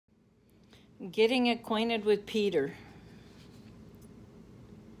Getting acquainted with Peter.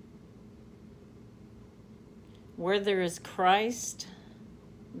 Where there is Christ,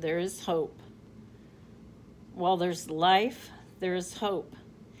 there is hope. While there's life, there is hope.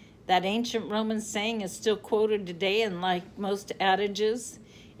 That ancient Roman saying is still quoted today, and like most adages,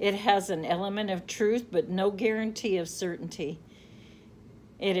 it has an element of truth but no guarantee of certainty.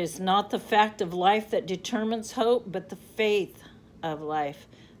 It is not the fact of life that determines hope, but the faith of life.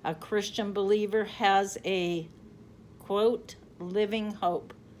 A Christian believer has a, quote, living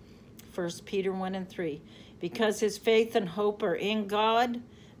hope. 1 Peter 1 and 3. Because his faith and hope are in God,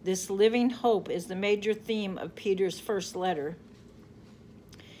 this living hope is the major theme of Peter's first letter.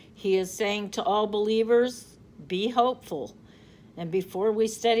 He is saying to all believers, be hopeful. And before we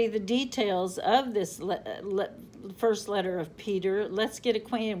study the details of this first letter of Peter, let's get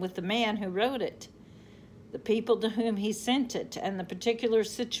acquainted with the man who wrote it, the people to whom he sent it, and the particular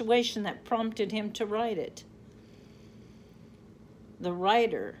situation that prompted him to write it. The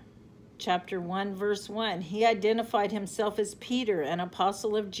writer, chapter 1, verse 1, he identified himself as Peter, an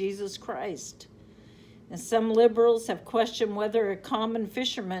apostle of Jesus Christ. And some liberals have questioned whether a common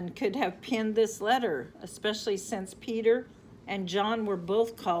fisherman could have penned this letter, especially since Peter and John were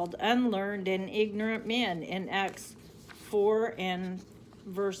both called unlearned and ignorant men in Acts 4 and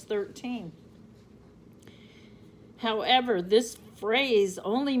verse 13. However, this phrase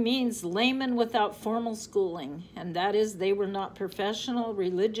only means laymen without formal schooling, and that is, they were not professional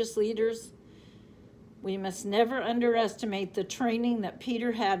religious leaders. We must never underestimate the training that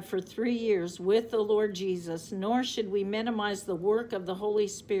Peter had for 3 years with the Lord Jesus, nor should we minimize the work of the Holy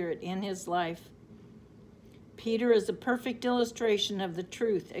Spirit in his life. Peter is a perfect illustration of the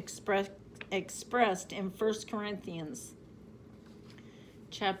truth expressed in 1 Corinthians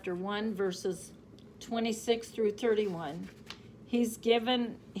chapter 1, verses 26 through 31. His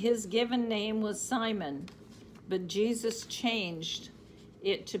given name was Simon, but Jesus changed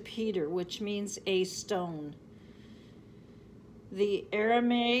it to Peter, which means a stone. The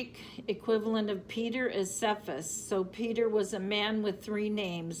Aramaic equivalent of Peter is Cephas, so Peter was a man with 3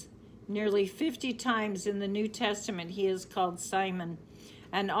 names. Nearly 50 times in the New Testament he is called Simon,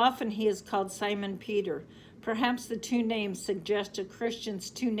 and often he is called Simon Peter. Perhaps the 2 names suggest a Christian's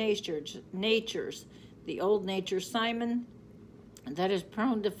 2 natures, the old nature Simon that is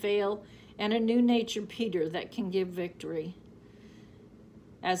prone to fail, and a new nature Peter that can give victory.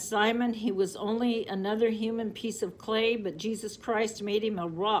 As Simon, he was only another human piece of clay, but Jesus Christ made a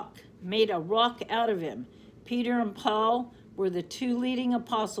rock out of him. Peter and Paul were the 2 leading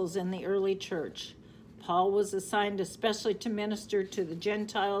apostles in the early church. Paul was assigned especially to minister to the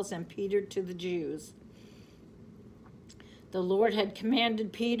Gentiles and Peter to the Jews. The Lord had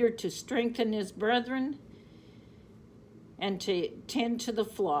commanded Peter to strengthen his brethren and to tend to the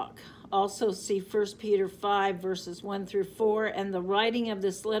flock. Also see 1 Peter 5, verses 1 through 4, and the writing of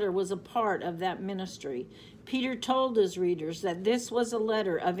this letter was a part of that ministry. Peter told his readers that this was a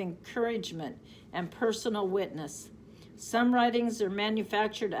letter of encouragement and personal witness. Some writings are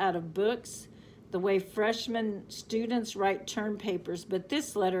manufactured out of books, the way freshman students write term papers, but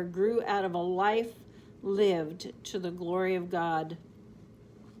this letter grew out of a life lived to the glory of God.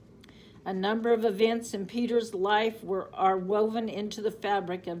 A number of events in Peter's life are woven into the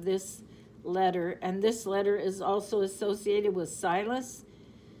fabric of this letter, and this letter is also associated with Silas.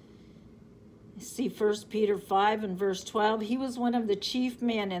 See 1 Peter 5 and verse 12. He was one of the chief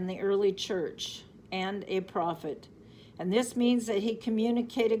men in the early church and a prophet. And this means that he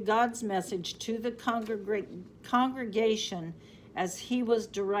communicated God's message to the congregation as he was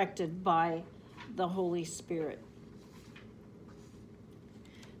directed by the Holy Spirit.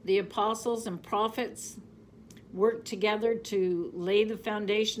 The apostles and prophets worked together to lay the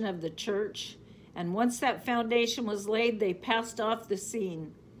foundation of the church, and once that foundation was laid, they passed off the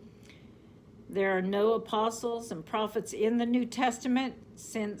scene. There are no apostles and prophets in the New Testament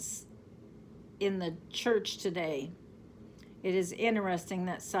since in the church today. It is interesting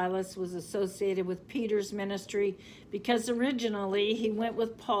that Silas was associated with Peter's ministry because originally he went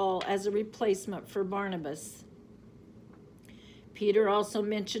with Paul as a replacement for Barnabas. Peter also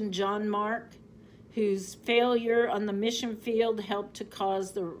mentioned John Mark, whose failure on the mission field helped to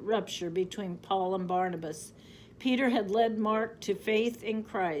cause the rupture between Paul and Barnabas. Peter had led Mark to faith in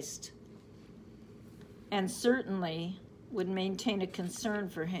Christ and certainly would maintain a concern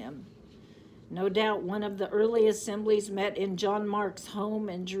for him. No doubt one of the early assemblies met in John Mark's home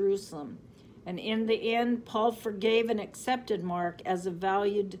in Jerusalem. And in the end, Paul forgave and accepted Mark as a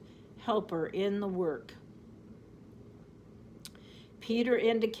valued helper in the work. Peter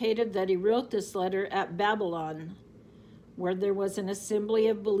indicated that he wrote this letter at Babylon, where there was an assembly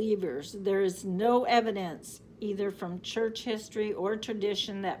of believers. There is no evidence, either from church history or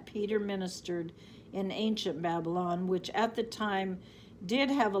tradition, that Peter ministered in ancient Babylon, which at the time did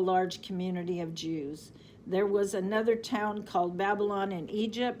have a large community of Jews. There was another town called Babylon in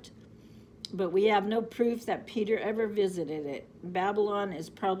Egypt, but we have no proof that Peter ever visited it. Babylon is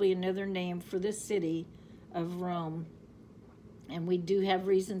probably another name for the city of Rome. And we do have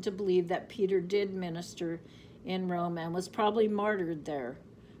reason to believe that Peter did minister in Rome and was probably martyred there.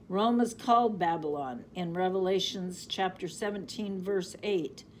 Rome is called Babylon in Revelations chapter 17, verse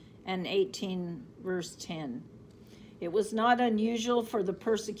 8 and 18, verse 10. It was not unusual for the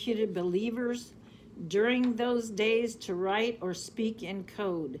persecuted believers during those days to write or speak in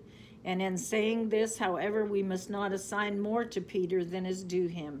code. And in saying this, however, we must not assign more to Peter than is due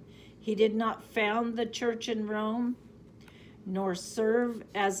him. He did not found the church in Rome, nor serve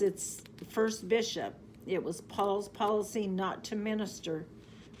as its first bishop. It was Paul's policy not to minister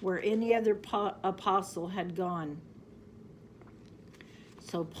where any other apostle had gone.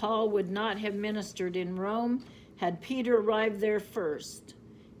 So Paul would not have ministered in Rome had Peter arrived there first.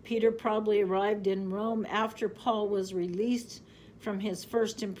 Peter probably arrived in Rome after Paul was released from his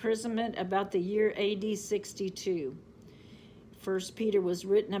first imprisonment about the year AD 62. 1 Peter was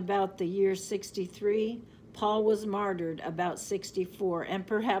written about the year 63. Paul was martyred about 64, and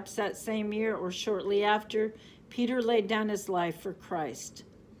perhaps that same year or shortly after, Peter laid down his life for Christ.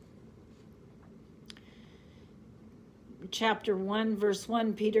 Chapter 1, verse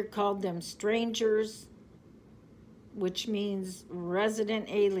 1, Peter called them strangers, which means resident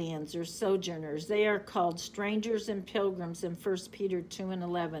aliens or sojourners. They are called strangers and pilgrims in 1 Peter 2 and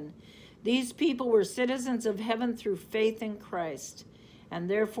 11. These people were citizens of heaven through faith in Christ, and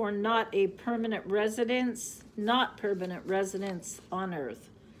therefore not permanent residents on earth.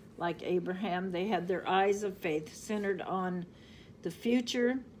 Like Abraham, they had their eyes of faith centered on the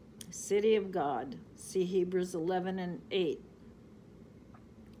future city of God. See Hebrews 11 and 8.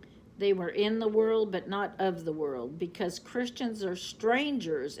 They were in the world, but not of the world. Because Christians are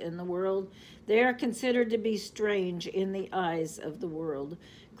strangers in the world, they are considered to be strange in the eyes of the world.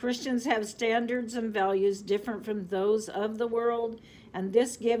 Christians have standards and values different from those of the world, and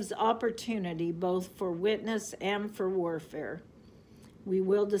this gives opportunity both for witness and for warfare. We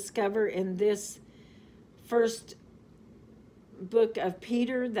will discover in this first book of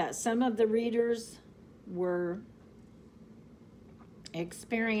Peter that some of the readers were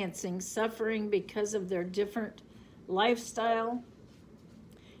experiencing suffering because of their different lifestyle,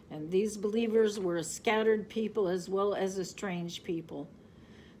 and these believers were a scattered people as well as a strange people.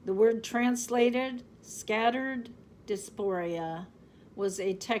 The word translated scattered, diaspora, was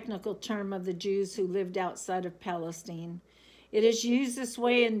a technical term of the Jews who lived outside of Palestine. It is used this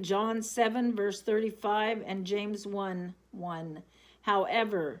way in John 7 verse 35 and James 1:1.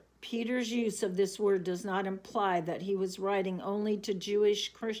 However, Peter's use of this word does not imply that he was writing only to Jewish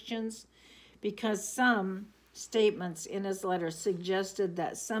Christians, because some statements in his letter suggested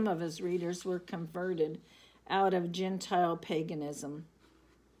that some of his readers were converted out of Gentile paganism.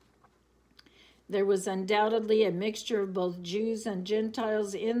 There was undoubtedly a mixture of both Jews and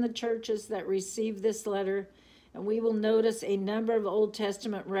Gentiles in the churches that received this letter, and we will notice a number of Old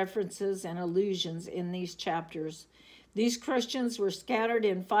Testament references and allusions in these chapters. These Christians were scattered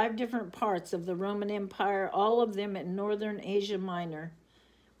in 5 different parts of the Roman Empire, all of them in northern Asia Minor,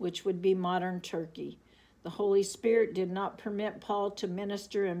 which would be modern Turkey. The Holy Spirit did not permit Paul to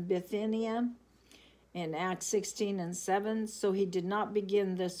minister in Bithynia in Acts 16 and 7, so he did not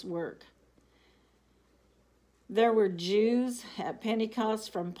begin this work. There were Jews at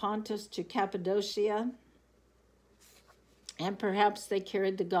Pentecost from Pontus to Cappadocia, and perhaps they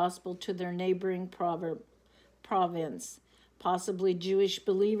carried the gospel to their neighboring province. Possibly Jewish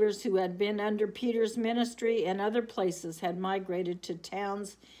believers who had been under Peter's ministry in other places had migrated to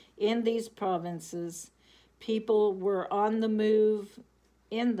towns in these provinces. People were on the move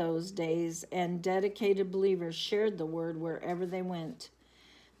in those days, and dedicated believers shared the word wherever they went.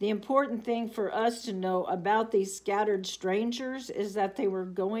 The important thing for us to know about these scattered strangers is that they were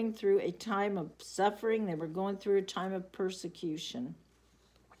going through a time of suffering. They were going through a time of persecution.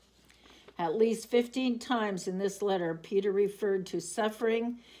 At least 15 times in this letter, Peter referred to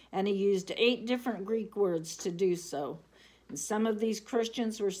suffering, and he used 8 different Greek words to do so. And some of these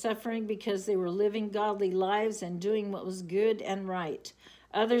Christians were suffering because they were living godly lives and doing what was good and right.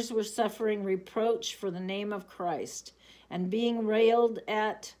 Others were suffering reproach for the name of Christ and being railed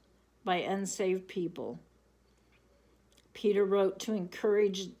at by unsaved people. Peter wrote to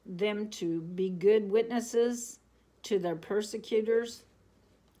encourage them to be good witnesses to their persecutors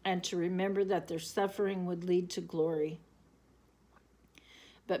and to remember that their suffering would lead to glory.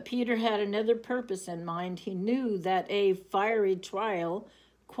 But Peter had another purpose in mind. He knew that a fiery trial,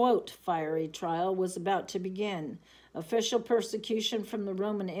 quote, fiery trial, was about to begin. Official persecution from the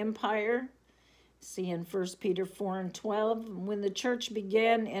Roman Empire. See in 1 Peter 4 and 12. When the church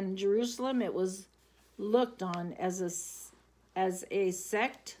began in Jerusalem, it was looked on as a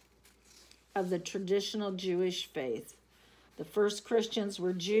sect of the traditional Jewish faith. The first Christians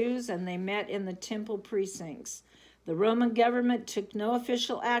were Jews, and they met in the temple precincts. The Roman government took no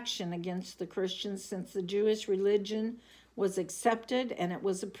official action against the Christians since the Jewish religion was accepted and it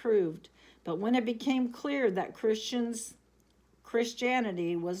was approved. But when it became clear that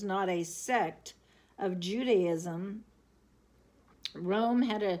Christianity was not a sect of Judaism, Rome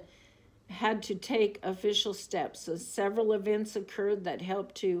had to take official steps. So several events occurred that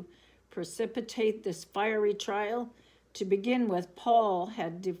helped to precipitate this fiery trial. To begin with, Paul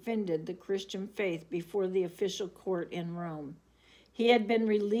had defended the Christian faith before the official court in Rome. He had been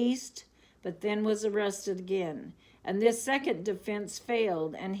released, but then was arrested again. And this second defense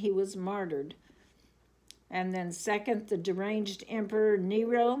failed, and he was martyred. And then second, the deranged Emperor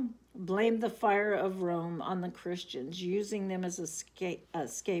Nero blamed the fire of Rome on the Christians, using them as a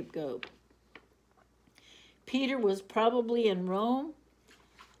scapegoat. Peter was probably in Rome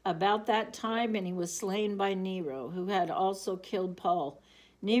about that time, and he was slain by Nero, who had also killed Paul.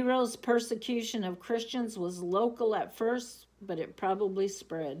 Nero's persecution of Christians was local at first, but it probably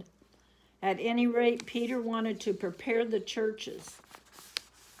spread. At any rate, Peter wanted to prepare the churches.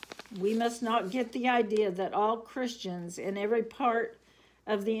 We must not get the idea that all Christians in every part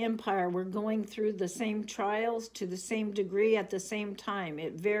of the empire were going through the same trials to the same degree at the same time.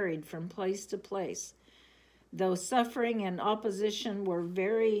 It varied from place to place. Though suffering and opposition were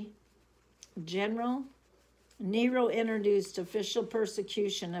very general, Nero introduced official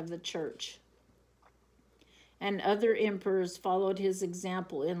persecution of the church, and other emperors followed his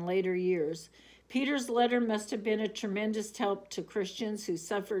example in later years. Peter's letter must have been a tremendous help to Christians who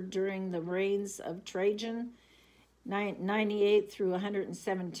suffered during the reigns of Trajan, 98 through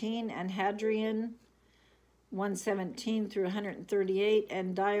 117, and Hadrian, 117 through 138,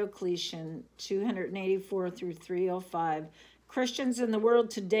 and Diocletian, 284 through 305. Christians in the world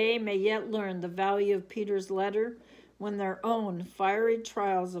today may yet learn the value of Peter's letter when their own fiery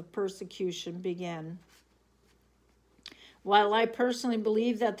trials of persecution begin. While I personally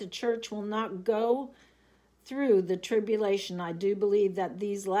believe that the church will not go through the tribulation, I do believe that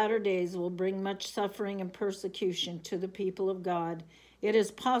these latter days will bring much suffering and persecution to the people of God. It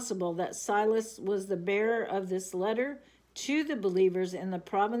is possible that Silas was the bearer of this letter to the believers in the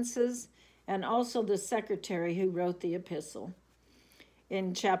provinces and also the secretary who wrote the epistle.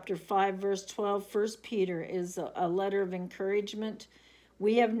 In chapter 5, verse 12, 1 Peter is a letter of encouragement.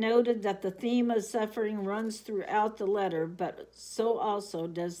 We have noted that the theme of suffering runs throughout the letter, but so also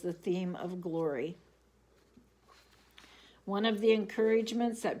does the theme of glory. One of the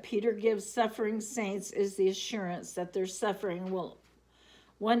encouragements that Peter gives suffering saints is the assurance that their suffering will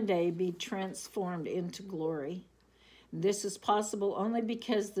one day be transformed into glory. This is possible only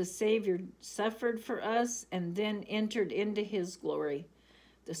because the Savior suffered for us and then entered into his glory.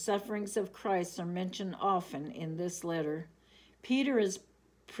 The sufferings of Christ are mentioned often in this letter. Peter is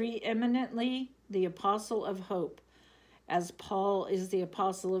preeminently the apostle of hope, as Paul is the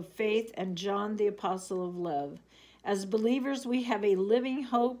apostle of faith and John the apostle of love. As believers, we have a living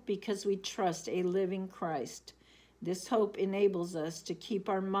hope because we trust a living Christ. This hope enables us to keep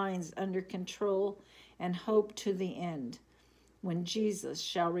our minds under control and hope to the end, when Jesus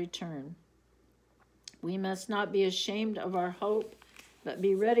shall return. We must not be ashamed of our hope, but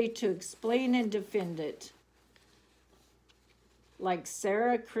be ready to explain and defend it. Like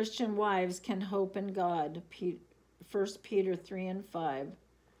Sarah, Christian wives can hope in God, 1 Peter 3 and 5.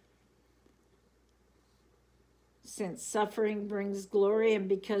 Since suffering brings glory, and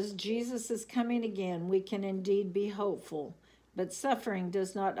because Jesus is coming again, we can indeed be hopeful. But suffering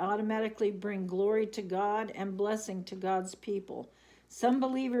does not automatically bring glory to God and blessing to God's people. Some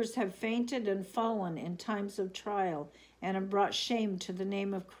believers have fainted and fallen in times of trial and have brought shame to the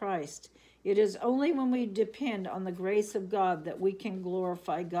name of Christ. It is only when we depend on the grace of God that we can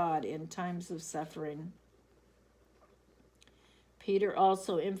glorify God in times of suffering. Peter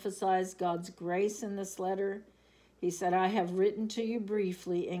also emphasized God's grace in this letter. He said, I have written to you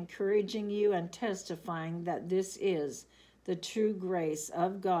briefly, encouraging you and testifying that this is the true grace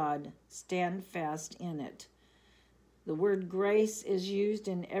of God. Stand fast in it. The word grace is used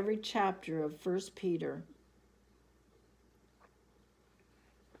in every chapter of 1 Peter.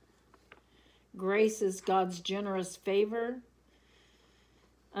 Grace is God's generous favor.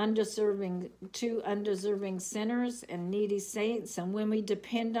 to undeserving sinners and needy saints. And when we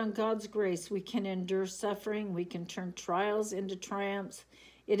depend on God's grace, we can endure suffering. We can turn trials into triumphs.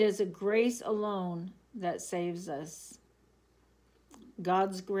 It is a grace alone that saves us.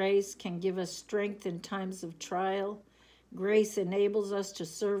 God's grace can give us strength in times of trial. Grace enables us to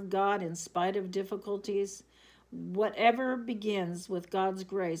serve God in spite of difficulties. Whatever begins with God's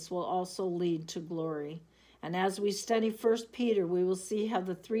grace will also lead to glory. And as we study 1 Peter, we will see how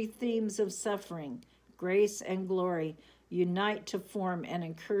the three themes of suffering, grace, and glory unite to form an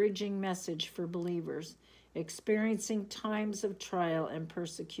encouraging message for believers experiencing times of trial and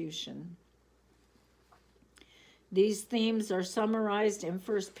persecution. These themes are summarized in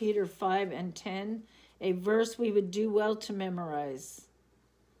 1 Peter 5 and 10, a verse we would do well to memorize.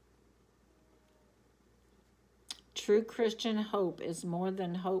 True Christian hope is more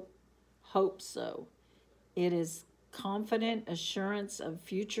than hope so. It is confident assurance of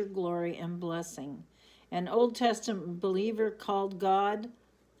future glory and blessing. An Old Testament believer called God,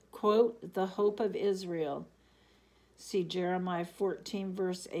 quote, the hope of Israel. See Jeremiah 14,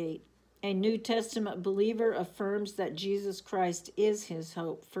 verse 8. A New Testament believer affirms that Jesus Christ is his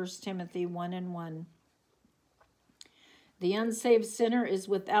hope. 1 Timothy 1 and 1. The unsaved sinner is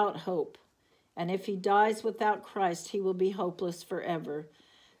without hope, and if he dies without Christ, he will be hopeless forever.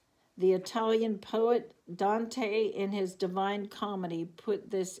 The Italian poet Dante, in his Divine Comedy,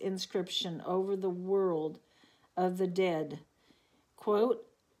 put this inscription over the world of the dead. Quote,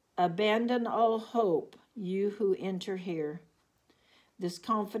 abandon all hope, you who enter here. This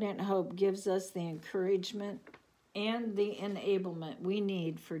confident hope gives us the encouragement and the enablement we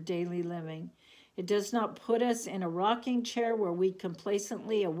need for daily living. It does not put us in a rocking chair where we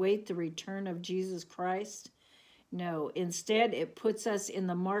complacently await the return of Jesus Christ. No, instead it puts us in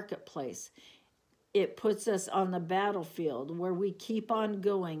the marketplace. It puts us on the battlefield where we keep on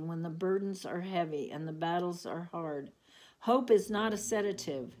going when the burdens are heavy and the battles are hard. Hope is not a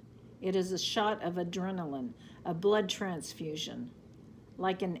sedative. It is a shot of adrenaline, a blood transfusion.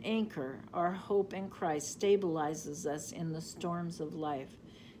 Like an anchor, our hope in Christ stabilizes us in the storms of life.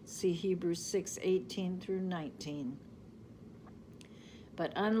 See Hebrews 6:18 through 19.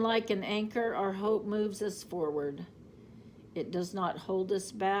 But unlike an anchor, our hope moves us forward. It does not hold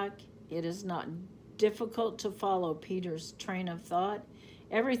us back. It is not difficult to follow Peter's train of thought.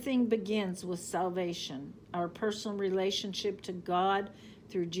 Everything begins with salvation, our personal relationship to God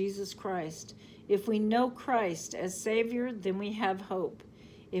through Jesus Christ. If we know Christ as Savior, then we have hope.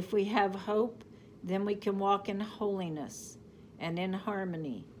 If we have hope, then we can walk in holiness and in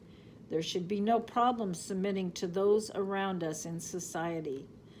harmony. There should be no problem submitting to those around us in society,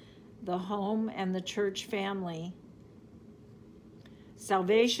 the home and the church family.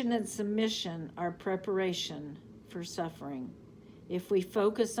 Salvation and submission are preparation for suffering. If we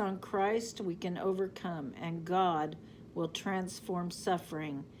focus on Christ, we can overcome, and God will transform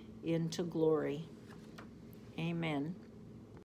suffering into glory. Amen.